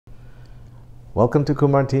Welcome to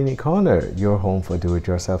Kumartini Corner, your home for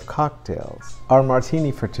do-it-yourself cocktails. Our martini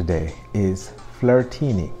for today is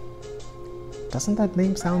Flirtini. Doesn't that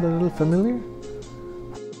name sound a little familiar?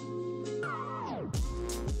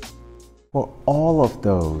 For all of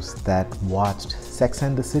those that watched Sex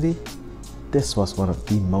and the City, this was one of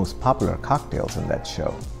the most popular cocktails in that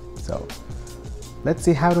show. So let's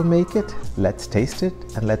see how to make it, let's taste it,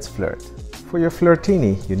 and let's flirt. For your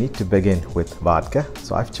Flirtini, you need to begin with vodka.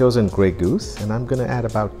 So I've chosen Grey Goose, and I'm gonna add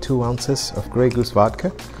about 2 ounces of Grey Goose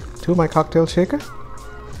vodka to my cocktail shaker.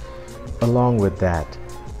 Along with that,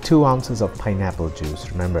 2 ounces of pineapple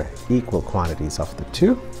juice. Remember, equal quantities of the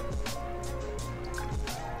two.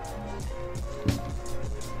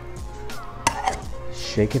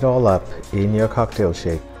 Shake it all up in your cocktail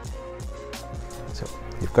shake. So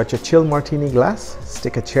you've got your chill martini glass,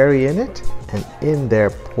 stick a cherry in it, and in there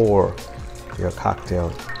pour your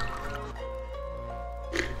cocktail.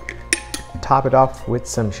 Top it off with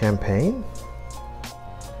some champagne.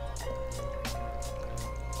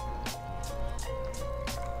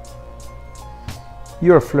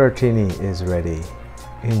 Your Flirtini is ready.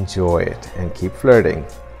 Enjoy it and keep flirting.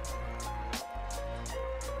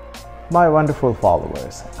 My wonderful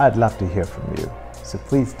followers, I'd love to hear from you. So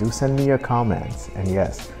please do send me your comments. And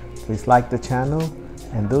yes, please like the channel.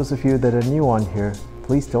 And those of you that are new on here,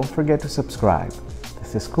 please don't forget to subscribe.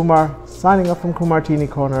 This is Kumar signing off from Kumartini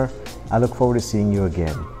Corner. I look forward to seeing you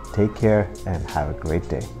again. Take care and have a great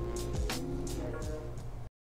day.